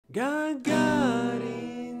Гагарин,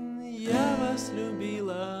 я вас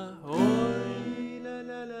любила, ой,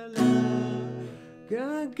 ла-ла-ла-ла.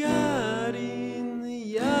 Гагарин,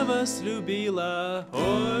 я вас любила,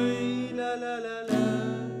 ой,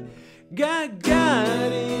 ла-ла-ла-ла.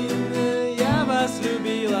 Гагарин, я вас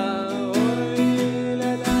любила, ой,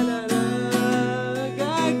 ла-ла-ла-ла.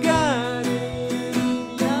 Гагарин,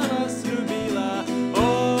 я вас любила,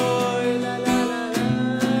 ой, ла-ла-ла-ла.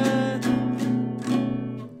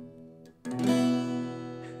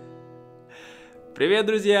 Привет,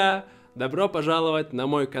 друзья! Добро пожаловать на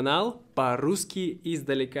мой канал по-русски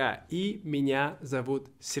издалека, и меня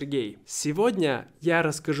зовут Сергей. Сегодня я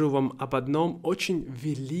расскажу вам об одном очень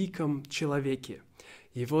великом человеке.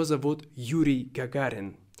 Его зовут Юрий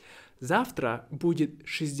Гагарин. Завтра будет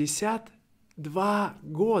 62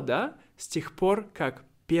 года с тех пор, как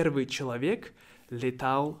первый человек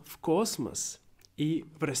летал в космос. И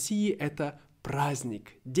в России это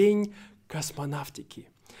праздник, День космонавтики.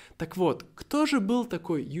 Так вот, кто же был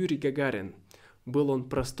такой Юрий Гагарин? Был он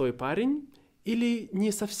простой парень или не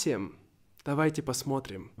совсем? Давайте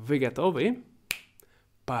посмотрим. Вы готовы?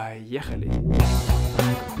 Поехали!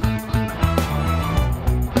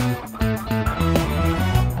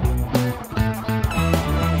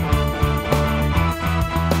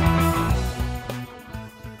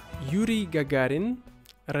 Юрий Гагарин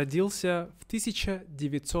родился в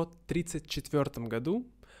 1934 году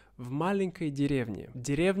в маленькой деревне.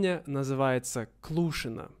 Деревня называется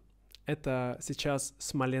Клушино. Это сейчас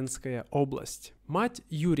Смоленская область. Мать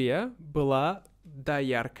Юрия была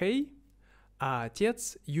дояркой, а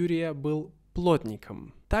отец Юрия был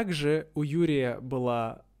плотником. Также у Юрия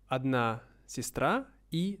была одна сестра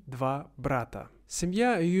и два брата.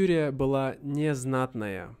 Семья Юрия была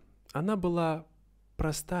незнатная. Она была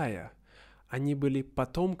простая. Они были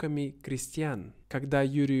потомками крестьян. Когда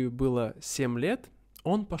Юрию было 7 лет,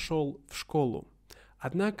 он пошел в школу.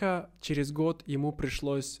 Однако через год ему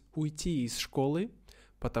пришлось уйти из школы,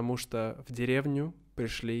 потому что в деревню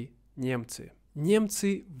пришли немцы.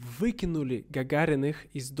 Немцы выкинули Гагариных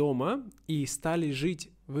из дома и стали жить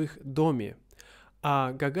в их доме.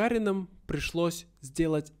 А Гагаринам пришлось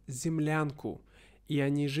сделать землянку, и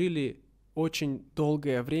они жили очень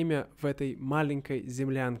долгое время в этой маленькой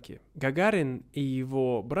землянке. Гагарин и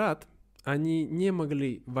его брат, они не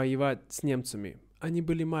могли воевать с немцами. Они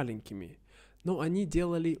были маленькими, но они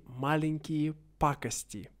делали маленькие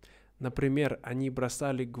пакости. Например, они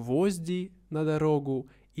бросали гвозди на дорогу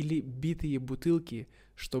или битые бутылки,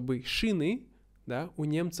 чтобы шины, у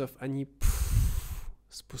немцев они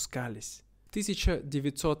спускались. В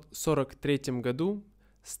 1943 году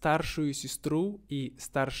старшую сестру и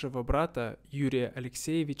старшего брата Юрия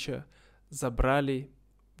Алексеевича забрали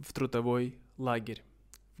в трудовой лагерь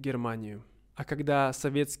в Германию. А когда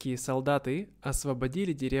советские солдаты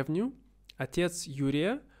освободили деревню, отец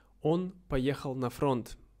Юрия, он поехал на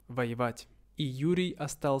фронт воевать. И Юрий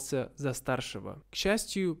остался за старшего. К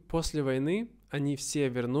счастью, после войны они все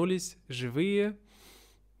вернулись живые,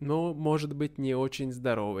 но, может быть, не очень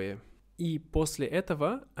здоровые. И после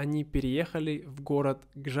этого они переехали в город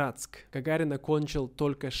Гжатск. Гагарин окончил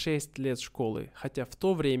только 6 лет школы, хотя в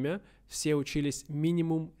то время все учились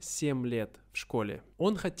минимум 7 лет в школе.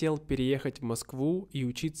 Он хотел переехать в Москву и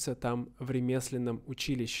учиться там в ремесленном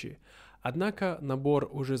училище. Однако набор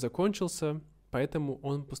уже закончился, поэтому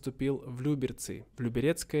он поступил в Люберцы, в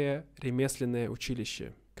Люберецкое ремесленное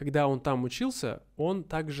училище. Когда он там учился, он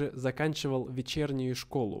также заканчивал вечернюю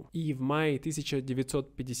школу. И в мае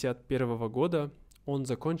 1951 года он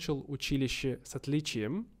закончил училище с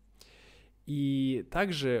отличием. И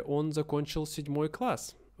также он закончил 7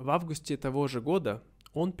 класс. В августе того же года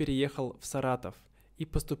он переехал в Саратов и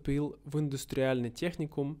поступил в индустриальный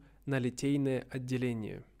техникум на литейное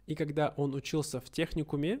отделение. И когда он учился в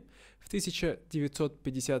техникуме, в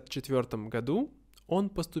 1954 году он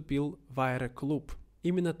поступил в аэроклуб.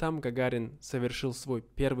 Именно там Гагарин совершил свой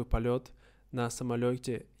первый полет на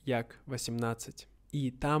самолете Як-18. И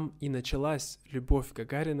там и началась любовь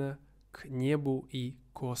Гагарина к небу и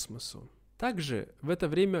космосу. Также в это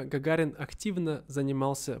время Гагарин активно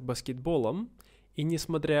занимался баскетболом, и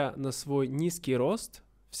несмотря на свой низкий рост,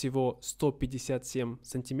 всего 157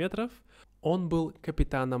 сантиметров, он был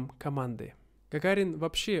капитаном команды. Гагарин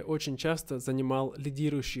вообще очень часто занимал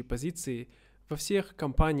лидирующие позиции во всех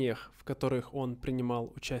компаниях, в которых он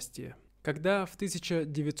принимал участие. Когда в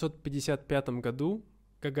 1955 году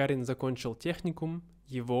Гагарин закончил техникум,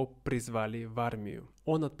 его призвали в армию.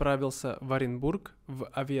 Он отправился в Оренбург в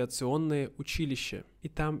авиационное училище, и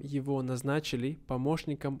там его назначили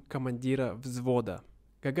помощником командира взвода.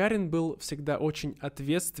 Гагарин был всегда очень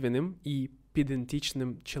ответственным и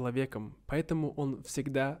педантичным человеком, поэтому он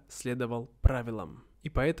всегда следовал правилам. И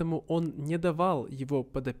поэтому он не давал его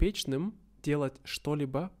подопечным делать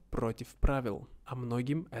что-либо против правил, а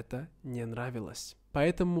многим это не нравилось.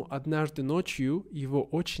 Поэтому однажды ночью его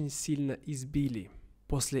очень сильно избили.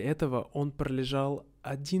 После этого он пролежал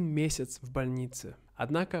 1 месяц в больнице.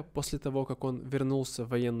 Однако после того, как он вернулся в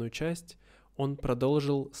военную часть, он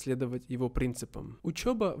продолжил следовать его принципам.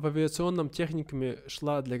 Учеба в авиационном техникуме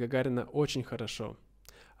шла для Гагарина очень хорошо.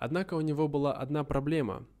 Однако у него была одна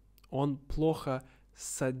проблема. Он плохо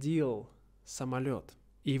садил самолет,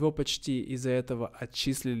 и его почти из-за этого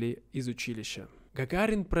отчислили из училища.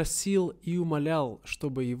 Гагарин просил и умолял,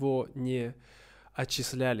 чтобы его не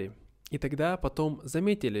отчисляли. И тогда потом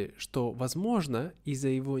заметили, что, возможно, из-за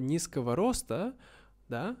его низкого роста,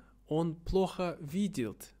 он плохо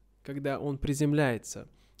видит, когда он приземляется.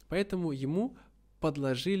 Поэтому ему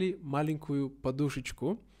подложили маленькую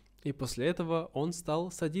подушечку, и после этого он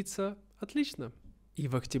стал садиться отлично. И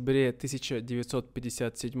в октябре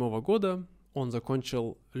 1957 года он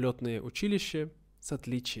закончил летное училище с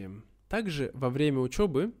отличием. Также во время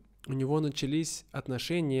учебы у него начались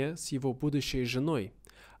отношения с его будущей женой.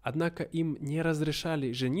 Однако им не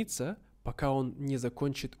разрешали жениться, пока он не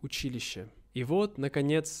закончит училище. И вот,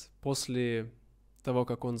 наконец, после того,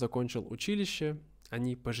 как он закончил училище,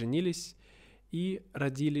 они поженились и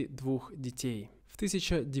родили 2 детей. В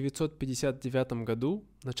 1959 году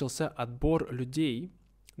начался отбор людей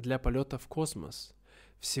для полета в космос.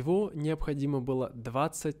 Всего необходимо было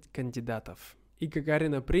 20 кандидатов. И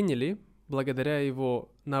Гагарина приняли благодаря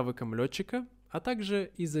его навыкам летчика, а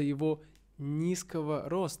также из-за его низкого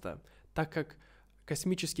роста, так как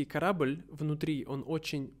космический корабль внутри, он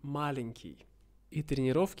очень маленький. И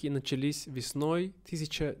тренировки начались весной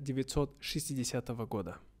 1960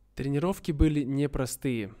 года. Тренировки были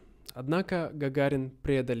непростые, однако Гагарин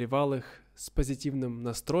преодолевал их с позитивным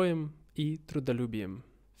настроем и трудолюбием.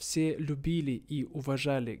 Все любили и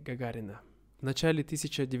уважали Гагарина. В начале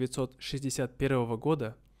 1961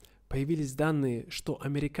 года появились данные, что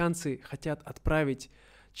американцы хотят отправить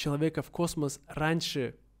человека в космос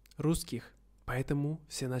раньше русских, поэтому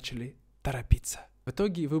все начали торопиться. В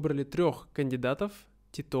итоге выбрали 3 кандидатов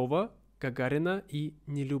 – Титова, Гагарина и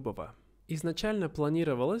Нелюбова. Изначально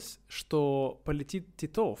планировалось, что полетит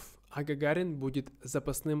Титов, а Гагарин будет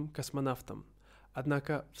запасным космонавтом.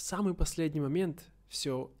 Однако в самый последний момент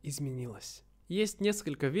все изменилось. Есть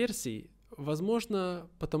несколько версий, возможно,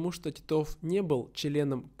 потому что Титов не был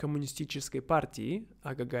членом коммунистической партии,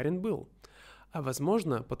 а Гагарин был. А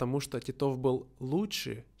возможно, потому что Титов был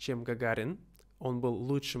лучше, чем Гагарин, он был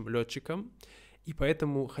лучшим летчиком, и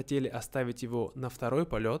поэтому хотели оставить его на второй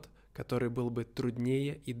полет, который был бы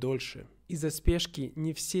труднее и дольше. Из-за спешки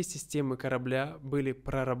не все системы корабля были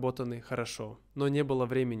проработаны хорошо, но не было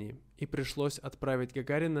времени, и пришлось отправить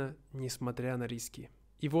Гагарина, несмотря на риски.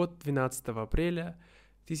 И вот 12 апреля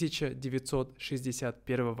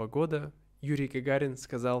 1961 года Юрий Гагарин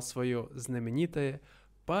сказал свое знаменитое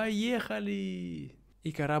 «Поехали!»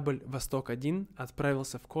 И корабль «Восток-1»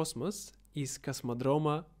 отправился в космос из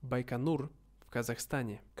космодрома Байконур в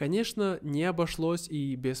Казахстане. Конечно, не обошлось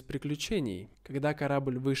и без приключений. Когда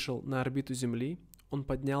корабль вышел на орбиту Земли, он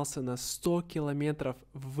поднялся на 100 километров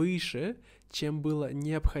выше, чем было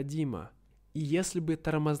необходимо. И если бы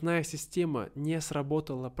тормозная система не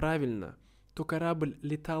сработала правильно, то корабль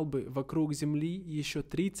летал бы вокруг Земли еще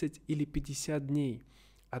 30 или 50 дней.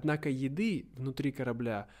 Однако еды внутри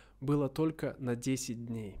корабля было только на 10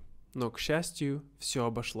 дней. Но, к счастью, все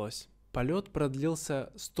обошлось. Полет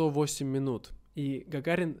продлился 108 минут, и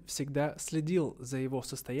Гагарин всегда следил за его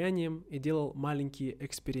состоянием и делал маленькие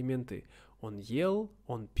эксперименты. Он ел,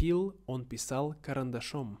 он пил, он писал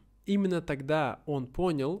карандашом. Именно тогда он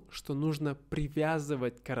понял, что нужно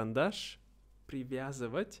привязывать карандаш,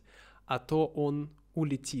 а то он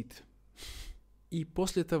улетит. И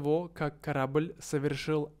после того, как корабль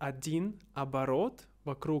совершил 1 оборот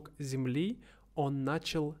вокруг Земли, он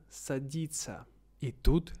начал садиться. И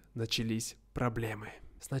тут начались проблемы.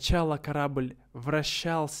 Сначала корабль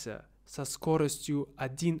вращался со скоростью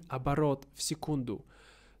 1 оборот в секунду,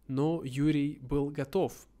 но Юрий был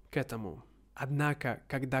готов к этому. Однако,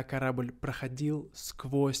 когда корабль проходил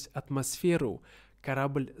сквозь атмосферу,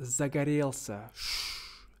 корабль загорелся,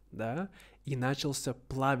 и начался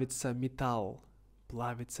плавиться металл.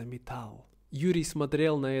 Юрий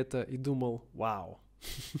смотрел на это и думал: вау.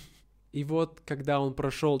 И вот, когда он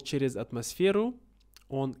прошел через атмосферу,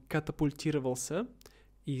 он катапультировался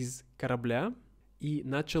из корабля и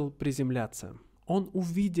начал приземляться. Он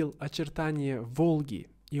увидел очертания Волги,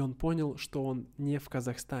 и он понял, что он не в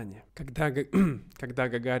Казахстане. Когда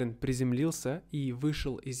Гагарин приземлился и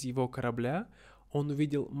вышел из его корабля, он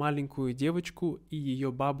увидел маленькую девочку и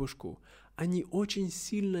ее бабушку. Они очень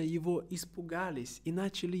сильно его испугались и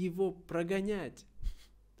начали его прогонять.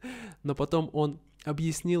 Но потом он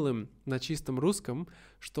объяснил им на чистом русском,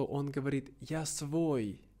 что он говорит: я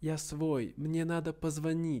свой, мне надо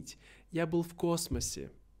позвонить, я был в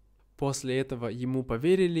космосе. После этого ему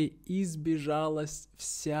поверили и сбежалась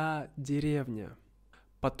вся деревня.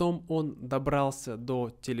 Потом он добрался до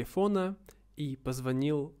телефона и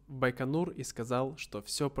позвонил в Байконур и сказал, что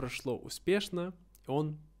все прошло успешно, и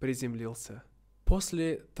он приземлился.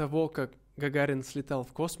 После того, как Гагарин слетал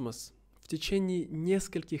в космос, в течение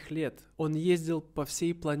нескольких лет он ездил по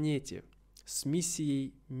всей планете с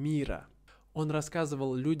миссией мира. Он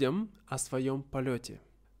рассказывал людям о своем полете.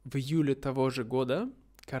 В июле того же года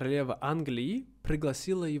королева Англии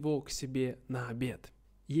пригласила его к себе на обед.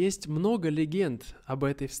 Есть много легенд об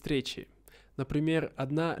этой встрече. Например,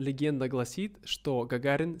 одна легенда гласит, что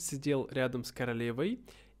Гагарин сидел рядом с королевой,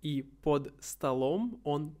 и под столом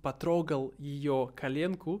он потрогал ее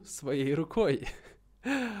коленку своей рукой.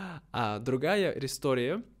 А другая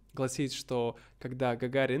история гласит, что когда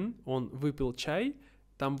Гагарин, он выпил чай,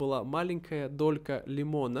 там была маленькая долька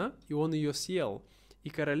лимона, и он ее съел. И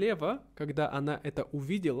королева, когда она это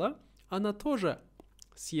увидела, она тоже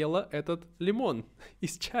съела этот лимон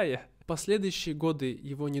из чая. В последующие годы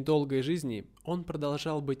его недолгой жизни он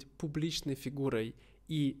продолжал быть публичной фигурой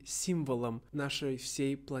и символом нашей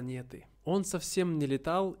всей планеты. Он совсем не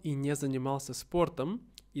летал и не занимался спортом,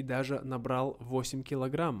 и даже набрал 8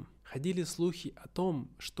 килограмм. Ходили слухи о том,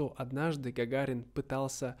 что однажды Гагарин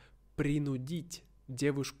пытался принудить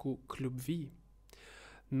девушку к любви.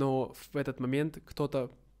 Но в этот момент кто-то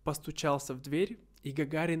постучался в дверь, и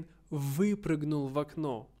Гагарин выпрыгнул в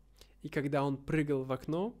окно. И когда он прыгал в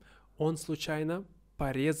окно, он случайно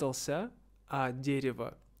порезался о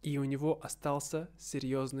дерево, и у него остался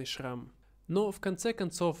серьезный шрам. Но в конце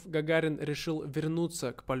концов Гагарин решил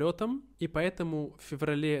вернуться к полетам, и поэтому в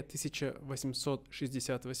феврале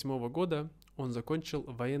 1868 года он закончил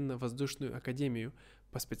военно-воздушную академию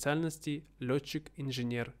по специальности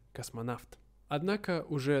летчик-инженер-космонавт. Однако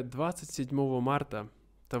уже 27 марта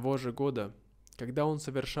того же года, когда он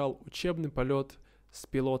совершал учебный полет с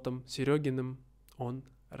пилотом Серегиным, он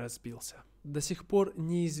разбился. До сих пор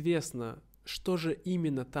неизвестно, что же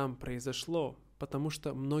именно там произошло, потому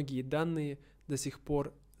что многие данные до сих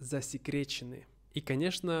пор засекречены. И,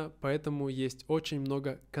 конечно, поэтому есть очень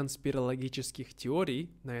много конспирологических теорий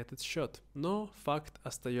на этот счет. Но факт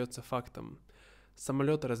остается фактом.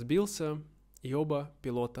 Самолет разбился, и оба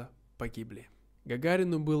пилота погибли.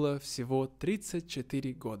 Гагарину было всего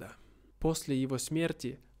 34 года. После его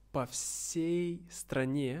смерти по всей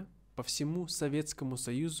стране, по всему Советскому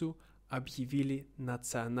Союзу объявили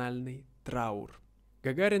национальный траур.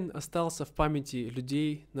 Гагарин остался в памяти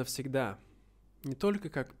людей навсегда, не только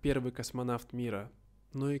как первый космонавт мира,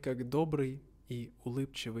 но и как добрый и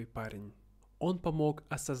улыбчивый парень. Он помог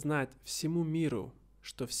осознать всему миру,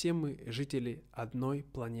 что все мы жители одной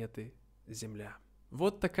планеты Земля.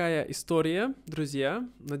 Вот такая история, друзья.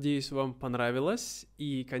 Надеюсь, вам понравилось.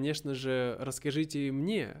 И, конечно же, расскажите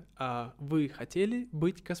мне, а вы хотели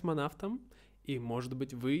быть космонавтом? И, может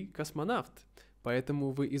быть, вы космонавт,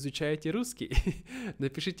 поэтому вы изучаете русский.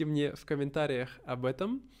 Напишите мне в комментариях об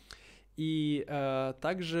этом. И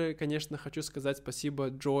также, конечно, хочу сказать спасибо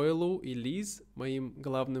Джоэлу и Лиз, моим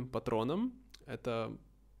главным патронам. Это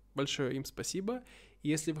большое им спасибо. И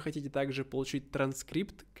если вы хотите также получить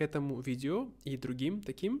транскрипт к этому видео и другим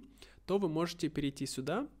таким, то вы можете перейти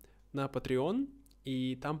сюда, на Patreon,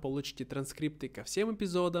 и там получите транскрипты ко всем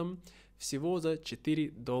эпизодам всего за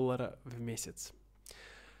 $4 в месяц.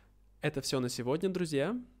 Это все на сегодня,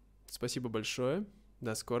 друзья. Спасибо большое.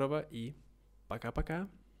 До скорого и пока-пока.